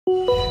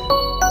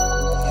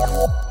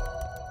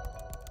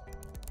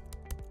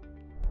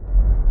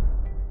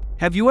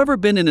Have you ever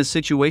been in a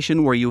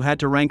situation where you had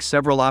to rank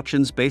several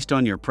options based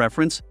on your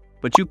preference,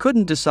 but you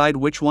couldn't decide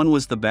which one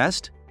was the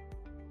best?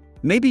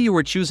 Maybe you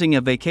were choosing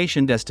a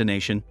vacation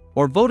destination,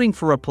 or voting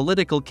for a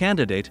political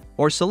candidate,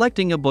 or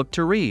selecting a book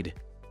to read.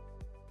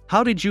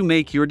 How did you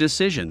make your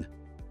decision?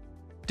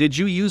 Did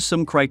you use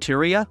some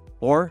criteria,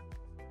 or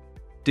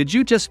did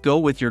you just go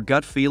with your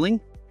gut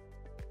feeling?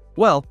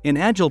 Well, in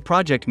Agile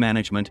project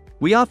management,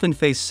 we often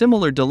face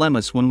similar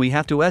dilemmas when we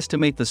have to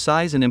estimate the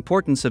size and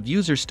importance of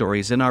user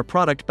stories in our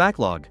product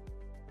backlog.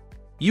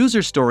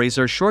 User stories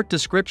are short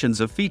descriptions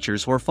of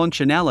features or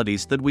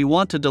functionalities that we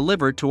want to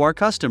deliver to our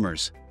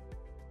customers.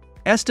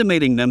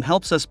 Estimating them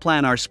helps us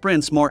plan our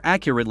sprints more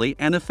accurately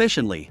and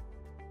efficiently.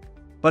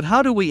 But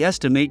how do we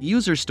estimate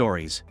user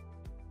stories?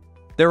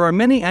 There are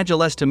many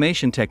Agile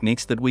estimation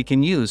techniques that we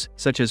can use,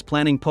 such as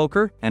planning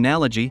poker,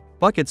 analogy,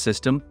 bucket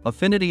system,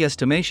 affinity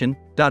estimation,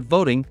 dot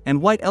voting, and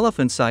white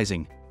elephant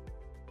sizing.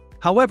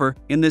 However,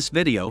 in this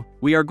video,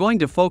 we are going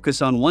to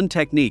focus on one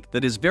technique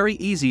that is very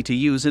easy to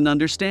use and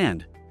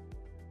understand: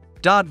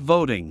 dot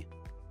voting.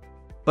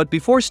 But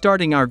before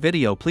starting our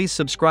video, please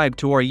subscribe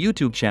to our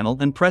YouTube channel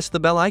and press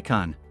the bell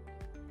icon.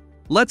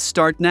 Let's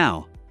start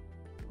now.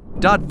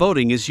 Dot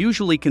voting is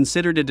usually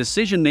considered a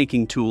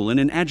decision-making tool in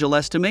an Agile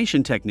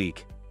estimation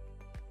technique.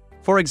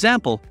 For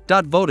example,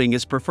 dot voting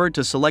is preferred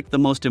to select the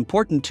most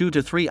important 2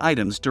 to 3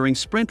 items during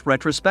sprint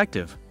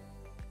retrospective.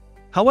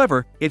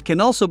 However, it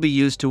can also be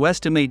used to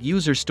estimate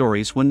user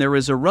stories when there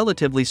is a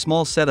relatively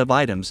small set of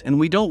items and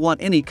we don't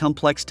want any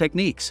complex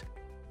techniques.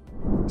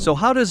 So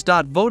how does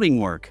dot voting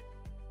work?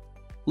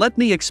 Let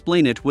me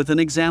explain it with an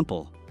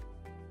example.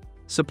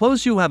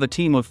 Suppose you have a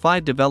team of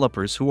 5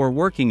 developers who are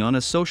working on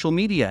a social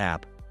media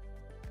app.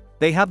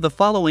 They have the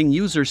following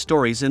user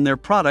stories in their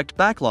product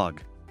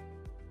backlog.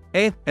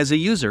 A. As a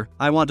user,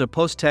 I want to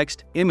post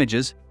text,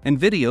 images, and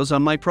videos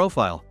on my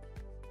profile.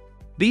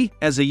 B.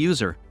 As a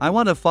user, I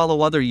want to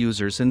follow other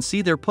users and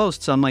see their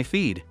posts on my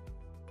feed.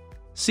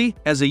 C.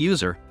 As a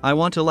user, I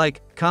want to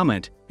like,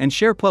 comment, and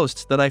share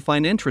posts that I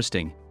find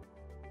interesting.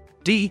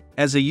 D.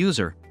 As a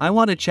user, I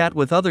want to chat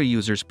with other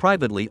users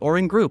privately or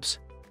in groups.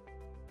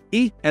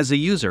 E. As a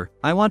user,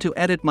 I want to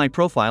edit my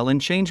profile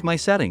and change my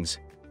settings.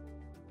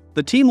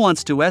 The team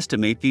wants to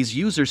estimate these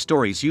user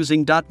stories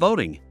using dot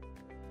voting.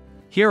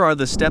 Here are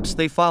the steps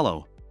they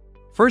follow.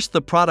 First,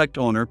 the product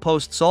owner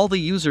posts all the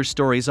user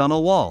stories on a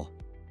wall.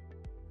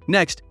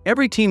 Next,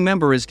 every team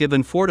member is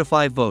given 4 to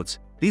 5 votes.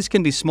 These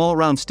can be small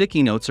round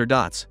sticky notes or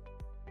dots.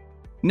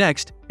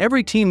 Next,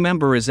 every team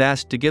member is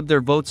asked to give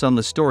their votes on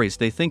the stories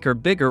they think are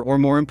bigger or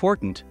more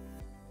important.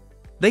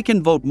 They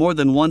can vote more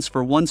than once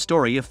for one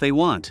story if they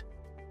want.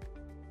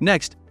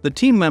 Next, the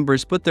team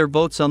members put their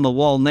votes on the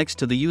wall next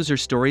to the user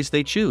stories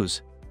they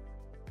choose.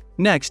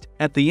 Next,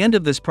 at the end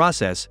of this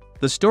process,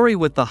 the story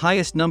with the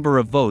highest number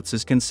of votes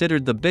is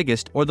considered the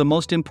biggest or the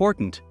most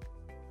important.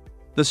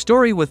 The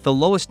story with the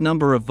lowest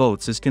number of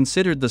votes is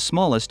considered the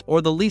smallest or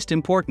the least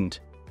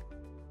important.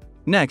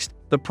 Next,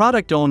 the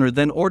product owner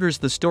then orders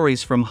the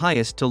stories from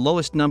highest to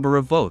lowest number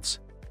of votes.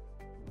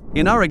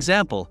 In our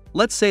example,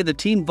 let's say the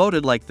team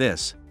voted like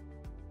this.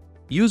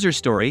 User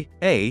story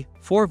A,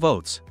 4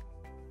 votes.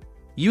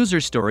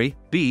 User story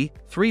B,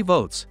 3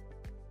 votes.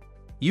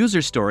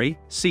 User story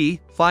C,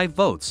 5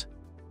 votes.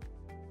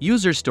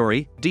 User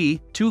story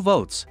D, 2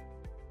 votes.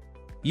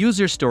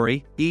 User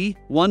story E,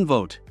 1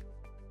 vote.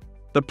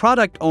 The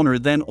product owner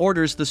then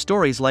orders the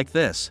stories like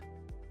this.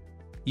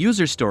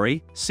 User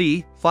story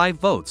C, 5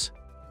 votes.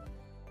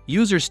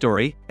 User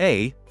story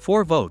A,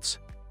 4 votes.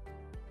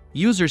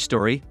 User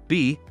story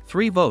B,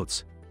 3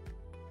 votes.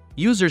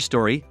 User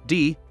story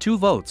D, 2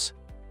 votes.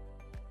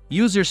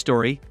 User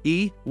story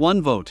E,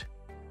 1 vote.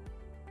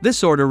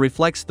 This order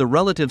reflects the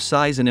relative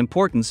size and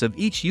importance of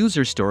each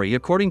user story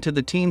according to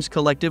the team's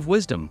collective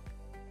wisdom.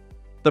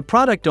 The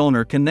product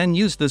owner can then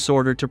use this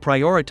order to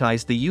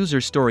prioritize the user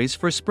stories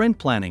for sprint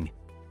planning.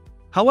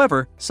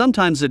 However,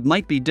 sometimes it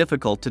might be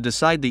difficult to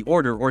decide the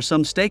order or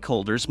some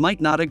stakeholders might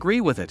not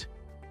agree with it.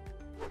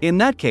 In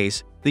that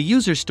case, the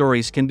user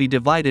stories can be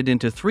divided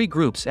into 3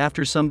 groups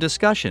after some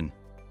discussion: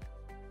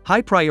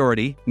 high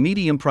priority,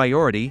 medium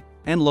priority,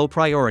 and low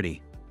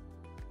priority.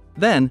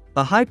 Then,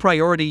 the high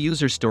priority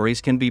user stories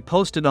can be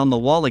posted on the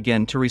wall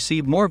again to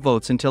receive more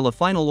votes until a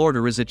final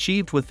order is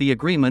achieved with the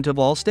agreement of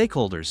all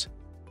stakeholders.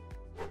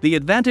 The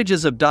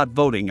advantages of dot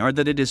voting are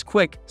that it is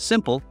quick,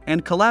 simple,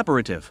 and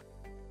collaborative.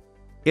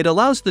 It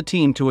allows the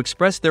team to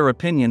express their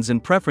opinions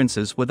and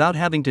preferences without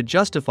having to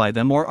justify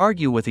them or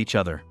argue with each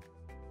other.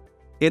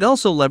 It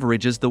also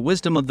leverages the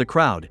wisdom of the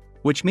crowd,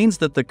 which means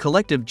that the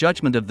collective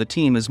judgment of the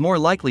team is more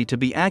likely to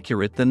be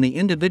accurate than the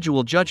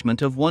individual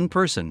judgment of one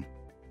person.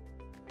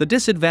 The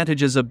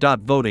disadvantages of dot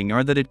voting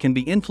are that it can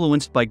be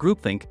influenced by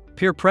groupthink,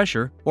 peer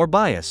pressure, or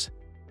bias.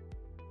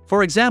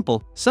 For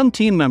example, some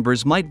team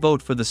members might vote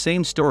for the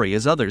same story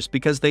as others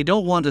because they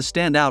don't want to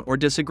stand out or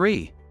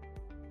disagree.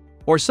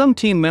 Or some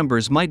team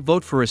members might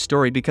vote for a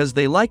story because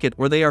they like it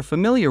or they are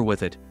familiar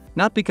with it,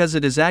 not because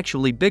it is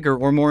actually bigger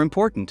or more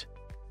important.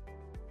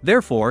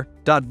 Therefore,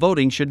 dot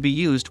voting should be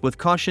used with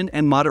caution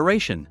and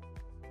moderation.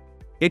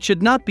 It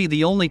should not be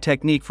the only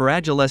technique for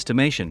Agile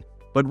estimation,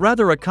 but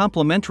rather a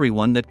complementary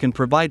one that can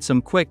provide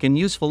some quick and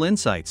useful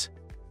insights.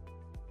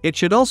 It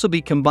should also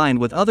be combined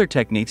with other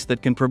techniques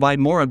that can provide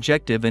more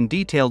objective and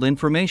detailed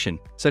information,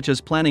 such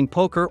as planning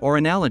poker or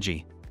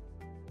analogy.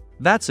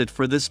 That's it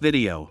for this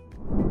video.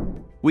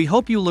 We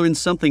hope you learned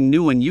something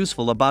new and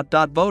useful about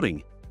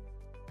voting.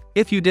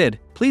 If you did,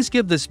 please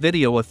give this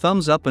video a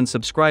thumbs up and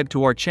subscribe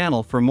to our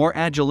channel for more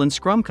Agile and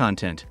Scrum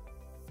content.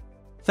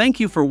 Thank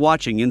you for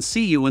watching and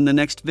see you in the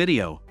next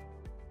video.